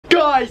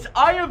Guys,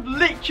 I have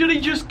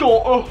literally just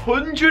got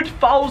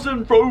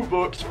 100,000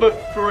 Robux for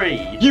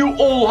free. You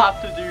all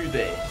have to do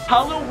this.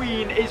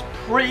 Halloween is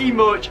pretty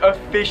much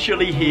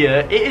officially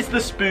here. It is the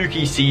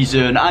spooky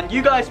season, and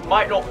you guys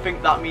might not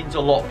think that means a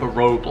lot for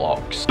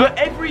Roblox. But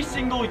every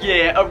single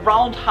year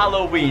around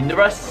Halloween,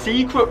 there are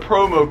secret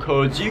promo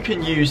codes you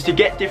can use to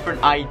get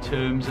different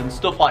items and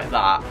stuff like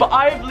that. But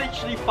I have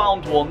literally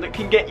found one that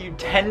can get you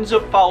tens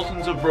of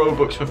thousands of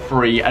Robux for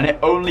free, and it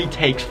only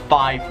takes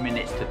 5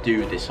 minutes to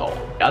do this all.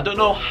 I don't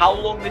know how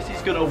long this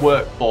is gonna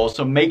work for,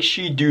 so make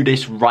sure you do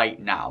this right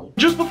now.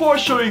 Just before I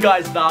show you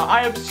guys that,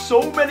 I have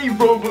so many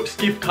Robux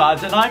gift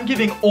cards and I'm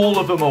giving all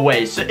of them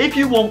away. So if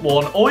you want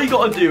one, all you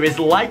gotta do is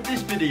like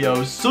this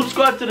video,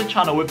 subscribe to the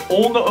channel with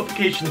all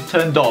notifications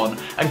turned on,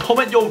 and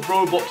comment your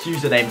Roblox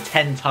username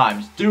 10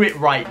 times. Do it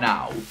right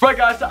now. Right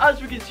guys, so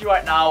as we can see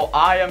right now,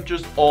 I am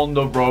just on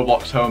the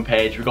Roblox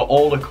homepage. We've got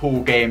all the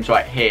cool games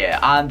right here,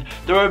 and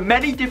there are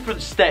many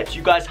different steps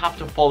you guys have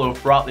to follow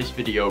throughout this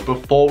video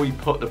before we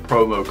put the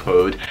promo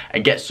code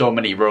and get so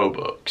many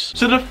Robux.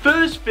 So the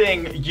first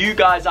thing you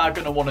guys are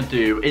gonna wanna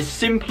do is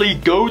simply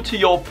go to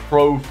your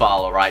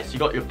profile, alright? So you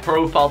got your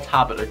profile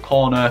tab at the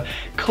corner,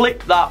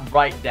 click that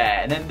right there,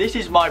 and then this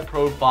is my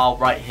profile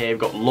right here. We've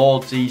got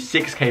Lordsy,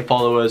 6k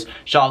followers.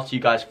 Shout out to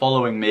you guys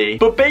following me.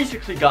 But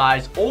basically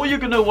guys, all you're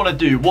gonna wanna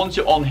do once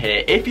you're on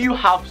here, if you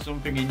have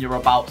something in your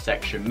about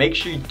section, make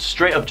sure you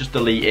straight up just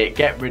delete it,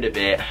 get rid of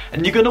it,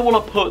 and you're gonna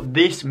wanna put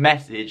this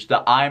message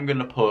that I'm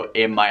gonna put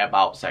in my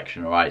about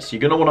section, alright? So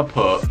you're gonna wanna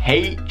put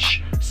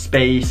H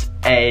space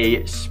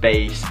A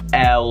space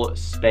L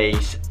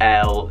space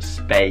L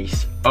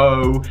space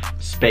O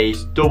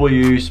space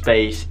W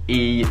space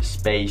E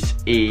space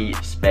E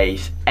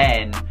space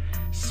N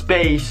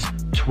space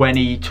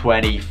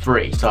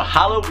 2023. So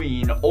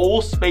Halloween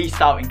all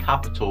spaced out in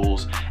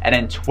capitals, and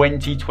then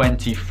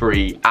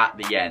 2023 at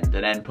the end,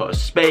 and then put a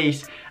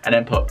space and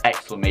then put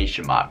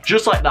exclamation mark,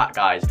 just like that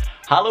guys.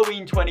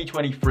 Halloween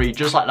 2023,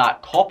 just like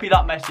that. Copy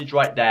that message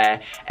right there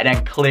and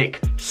then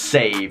click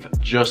save,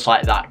 just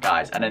like that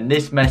guys, and then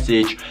this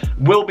message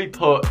will be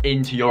put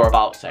into your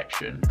about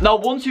section. Now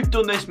once you've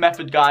done this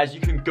method guys,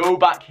 you can go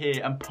back here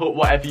and put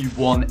whatever you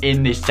want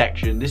in this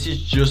section. This is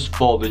just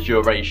for the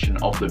duration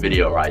of the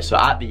video, right? So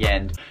at the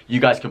end you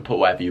guys can put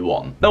whatever you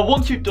want. Now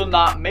once you've done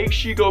that, make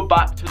sure you go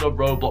back to the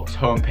Roblox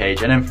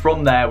homepage, and then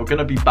from there we're going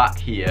to be back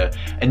here,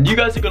 and you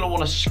guys are going to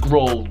want to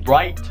scroll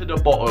right to the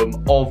bottom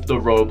of the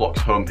Roblox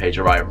homepage,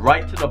 alright,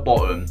 right to the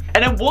bottom.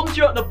 And then once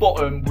you're at the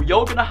bottom,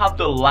 you're going to have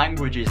the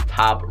languages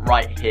tab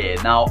right here.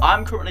 Now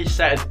I'm currently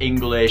set as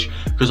English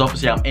because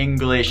obviously I'm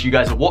English. You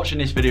guys are watching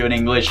this video in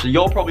English, so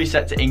you're probably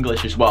set to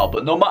English as well.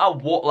 But no matter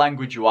what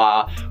language you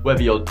are,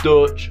 whether you're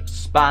Dutch,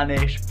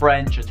 Spanish,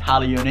 French,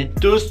 Italian, it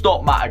does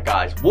not matter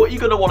guys. What you're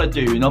going to want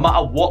to do, no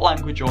matter what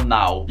language you're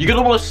now, you're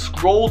going to want to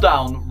scroll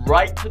down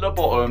right to the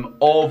bottom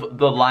of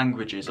the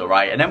languages,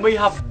 alright? And then we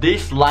have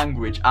this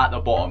language at the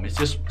bottom. It's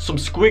just some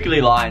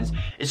squiggly lines.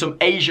 It's some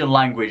Asian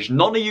language.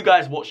 None of you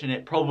guys watching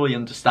it probably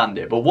understand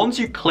it, but once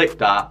you click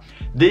that,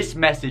 this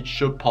message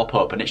should pop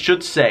up and it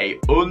should say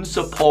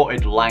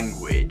unsupported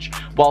language.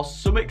 While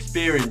some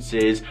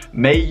experiences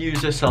may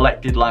use a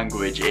selected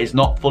language, it is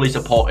not fully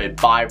supported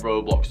by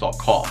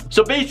roblox.com.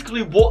 So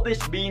basically what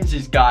this means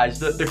is guys,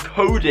 that the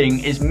coding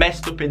is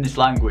messed up in this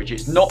language.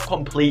 It's not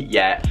complete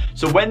yet.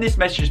 So when this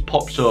message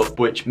pops up,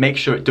 which make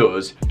sure it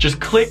does, just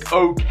click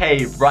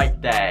OK right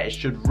there. It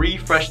should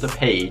refresh the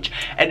page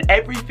and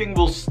everything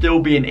will still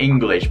be in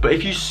English. But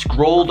if you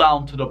scroll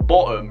down to the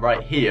bottom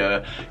right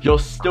here, you're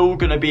still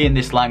gonna be in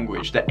this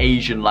language, the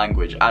Asian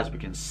language, as we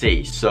can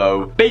see.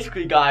 So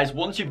basically guys,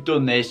 once you've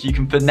done this, you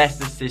can finesse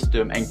the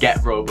system and get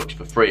Robux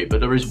for free. But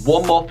there is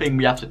one more thing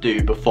we have to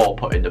do before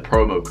putting the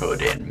promo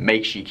code in.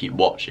 Make sure you keep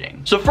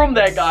watching. So from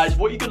there guys,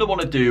 what you're gonna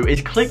want to do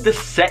is click the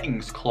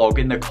settings clog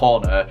in the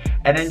corner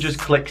and then just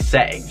click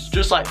settings,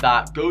 just like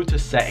that. Go to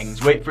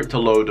settings, wait for it to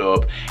load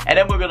up, and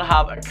then we're gonna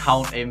have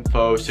account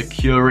info,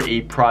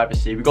 security,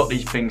 privacy. We've got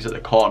these things at the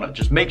corner.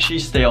 Just make sure you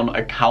stay on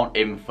account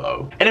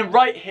info. And then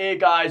right here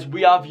guys,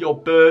 we have your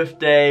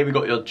birthday, we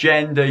got your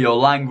gender, your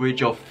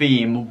language, your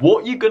theme.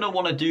 What you're gonna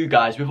want to do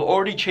guys, we've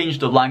already changed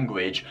the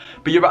language,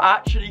 but you're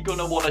actually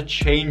gonna want to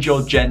change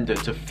your gender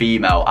to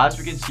female. As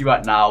we can see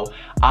right now,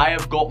 I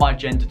have got my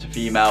gender to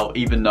female,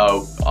 even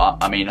though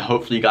I mean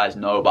hopefully you guys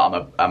know,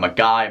 but I'm a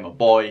guy, I'm a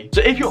boy.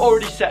 So if you're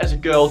already set as a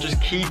girl,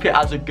 just keep it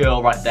as a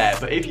girl right there.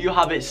 But if you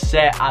have it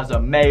set as a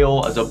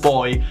male, as a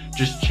boy,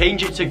 just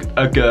change it to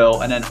a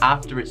girl, and then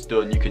after it's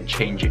done you can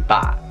change it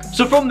back.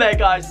 So from there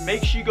guys,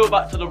 make sure you go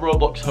back to the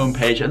Roblox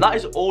homepage, and that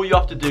is all you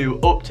have to do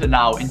up to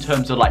now in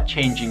terms of like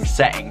changing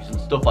settings and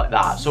stuff like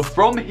that. So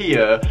from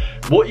here,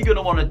 what you're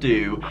gonna want to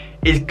do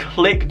is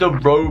click the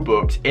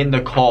Robux in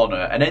the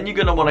corner, and then you're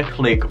gonna wanna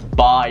click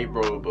buy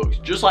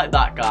Robux. Just like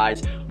that,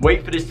 guys.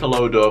 Wait for this to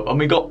load up, and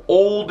we got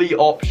all the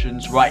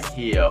options right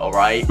here, all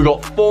right? We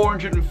got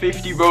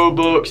 450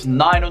 Robux,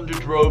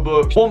 900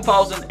 Robux,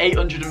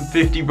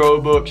 1,850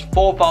 Robux,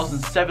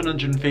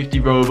 4,750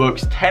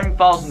 Robux,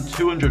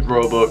 10,200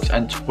 Robux,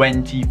 and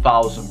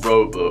 20,000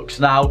 Robux.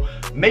 Now,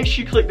 make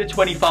sure you click the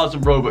 20,000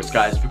 Robux,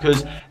 guys,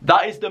 because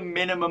that is the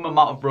minimum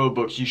amount of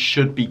Robux you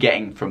should be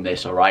getting from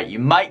this, all right? You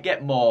might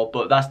get more,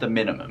 but that's the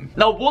minimum.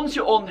 Now, once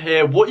you're on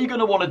here, what you're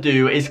gonna wanna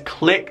do is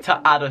click to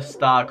add a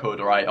star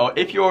code, all right? Or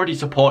if you're already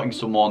supporting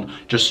someone,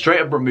 just straight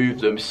up remove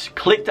them.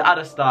 Click to add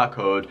a star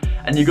code,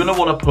 and you're gonna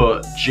wanna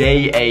put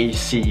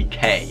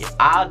JACK.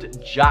 Add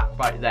Jack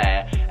right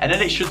there, and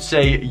then it should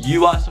say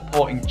you are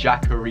supporting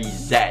Jackery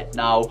Z.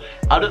 Now,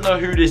 I don't know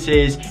who this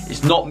is.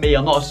 It's not me.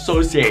 I'm not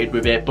associated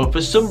with it, but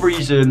for some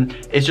reason,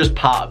 it's just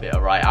part of it,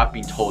 all right? I've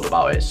been told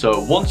about it. So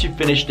once you've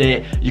finished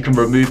it, you can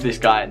remove this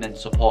guy and then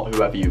support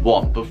whoever you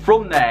want. But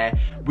from there,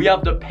 we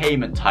have the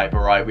payment type, all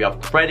right? We have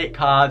credit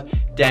card,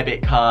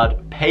 debit card,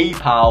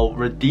 PayPal,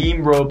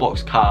 redeem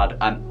Roblox card,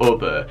 and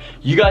other.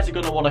 You guys are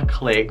gonna wanna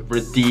click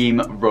redeem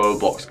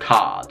Roblox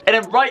card. And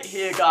then right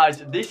here,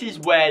 guys, this is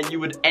where you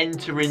would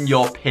enter in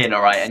your PIN,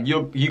 all right? And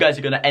you guys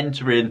are gonna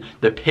enter in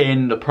the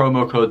PIN, the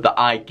promo code that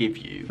I give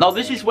you. Now,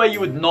 this is where you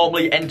would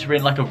normally enter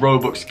in like a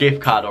Robux gift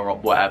card or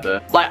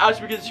whatever. Like,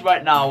 as we can see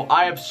right now,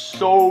 I have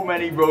so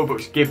many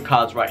Robux gift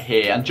cards right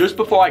here. And just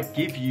before I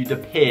give you the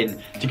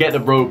PIN to get the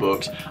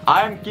Robux,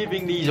 I'm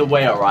giving these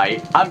away, all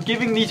right? I'm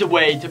giving these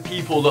away to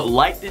people that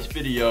like this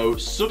video,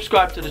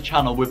 subscribe to the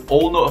channel with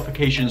all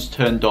notifications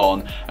turned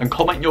on, and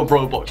comment your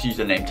Roblox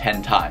username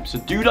 10 times. So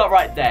do that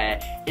right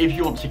there if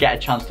you want to get a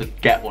chance to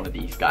get one of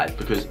these, guys,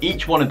 because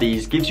each one of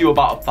these gives you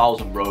about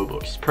 1,000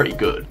 Robux. It's pretty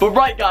good. But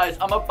right, guys,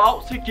 I'm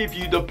about to give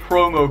you the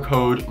promo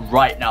code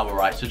right now, all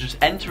right? So just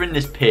enter in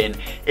this PIN.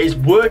 It's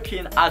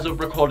working as of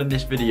recording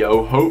this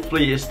video.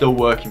 Hopefully it's still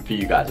working for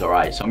you guys, all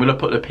right? So I'm gonna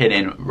put the PIN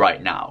in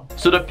right now.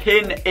 So the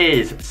PIN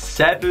is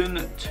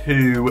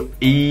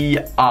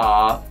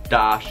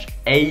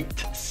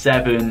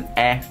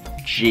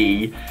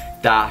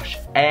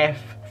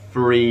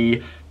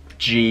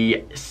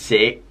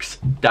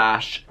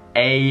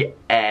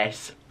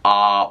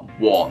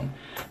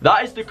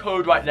That is the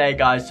code right there,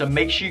 guys, so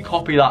make sure you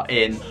copy that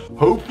in.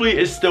 Hopefully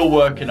it's still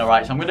working, all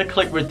right? So I'm gonna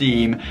click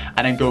redeem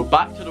and then go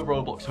back to the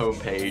Roblox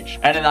homepage,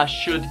 and then I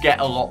should get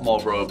a lot more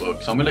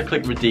Robux. So I'm gonna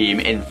click redeem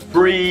in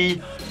 3,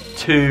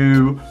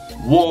 2,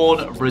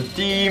 1,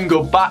 redeem,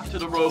 go back to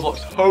the Roblox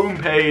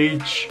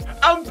homepage,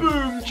 and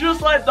boom,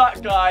 just like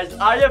that, guys,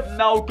 I have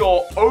now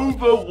got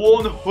over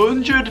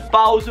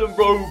 100,000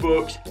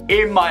 Robux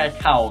in my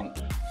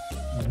account.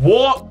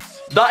 What?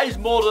 That is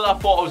more than I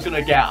thought I was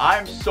gonna get. I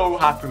am so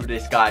happy with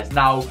this, guys.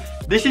 Now,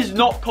 this is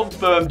not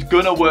confirmed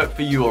gonna work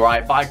for you, all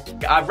right?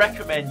 But I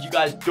recommend you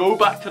guys go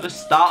back to the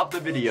start of the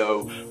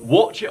video,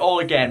 watch it all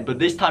again, but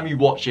this time you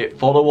watch it,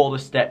 follow all the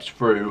steps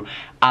through,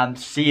 and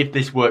see if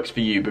this works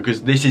for you,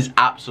 because this is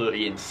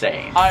absolutely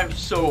insane. I am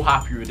so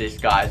happy with this,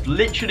 guys.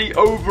 Literally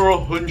over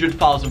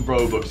 100,000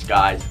 Robux,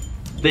 guys.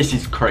 This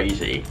is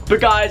crazy. But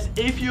guys,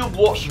 if you have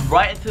watched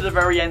right into the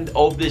very end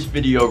of this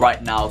video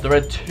right now, there are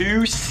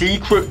 2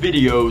 secret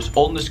videos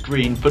on the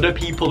screen for the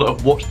people that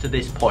have watched to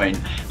this point.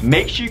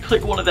 Make sure you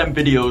click one of them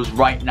videos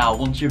right now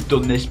once you've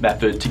done this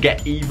method to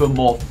get even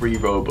more free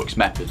Robux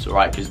methods, all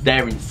right? Because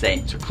they're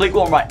insane. So click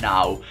one right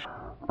now.